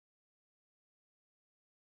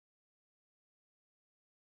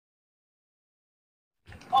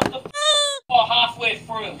or halfway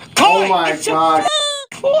through. Oh my god.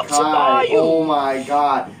 Kai, oh my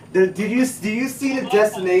god. Do you see the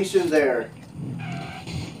destination there?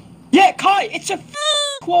 Yeah, Kai, it's a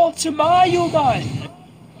quarter mile, man.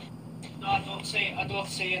 No, I don't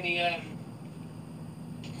see any.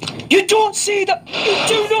 You don't see the. You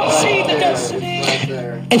do not see the destination.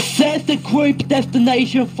 Right it says the group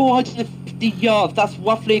destination 450 yards. That's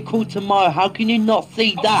roughly a quarter mile. How can you not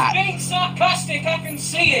see that? I'm being sarcastic. I can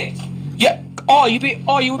see it. Yeah. Oh, you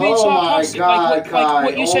were being sarcastic. God, like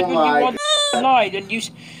what you said when you were on the line, and you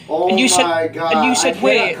said,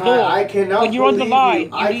 wait, Kai, no. I cannot when you're on the line,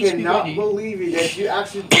 you I need to be cannot ready. believe you that you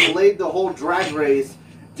actually delayed the whole drag race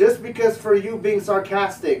just because for you being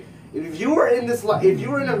sarcastic. If you were in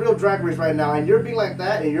a real drag race right now and you're being like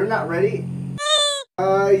that and you're not ready,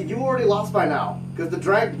 you already lost by now because the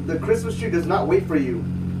Christmas tree does not wait for you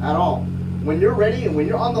at all. When you're ready and when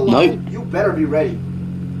you're on the line, you better be ready.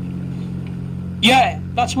 Yeah,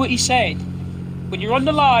 that's what he said. When you're on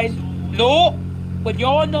the line, when you're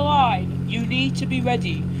on the line, you need to be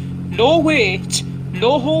ready. No wait,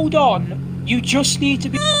 no hold on. You just need to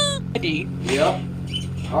be ready. Yep.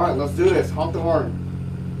 All right, let's do this. Honk the horn.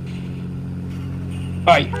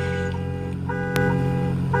 Right.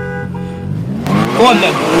 Go on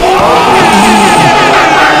then.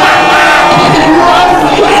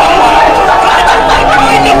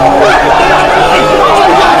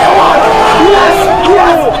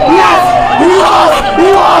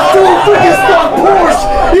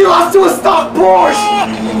 He lost to a stock Porsche!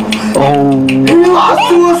 Oh. He lost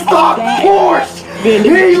to a stock Porsche!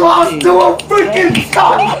 He lost to a freaking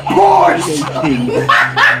stock Porsche!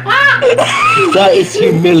 That is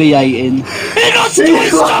humiliating. He lost to a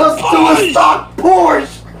stock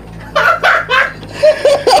Porsche!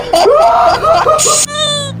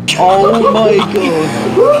 Oh my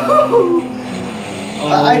god. I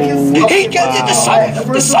can see. He gets it.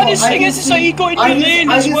 The saddest thing is that he got in your lane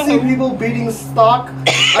as well. I can see people beating stock.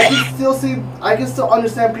 I can still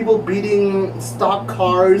understand people beating stock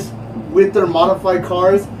cars with their modified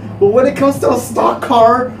cars. But when it comes to a stock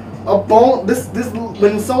car,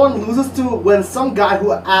 when some guy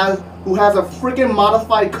who has a freaking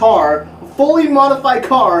modified car, fully modified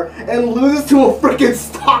car, and loses to a freaking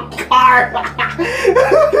stock car.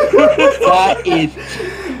 That is.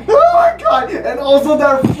 Oh my god! And also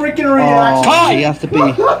that freaking reaction. Kai! You have to be. He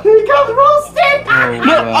got roasted!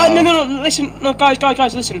 No, listen,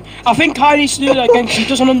 guys, listen. I think Kai needs to do that again because he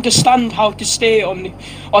doesn't understand how to stay on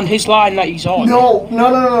his line that he's on. No.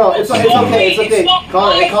 It's okay. Connor, it's okay.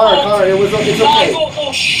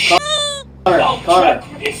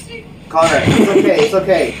 Connor, it's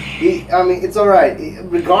okay. It's alright.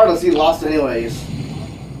 Regardless, he lost anyways.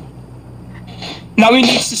 Now he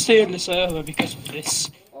needs to stay on the server because of this.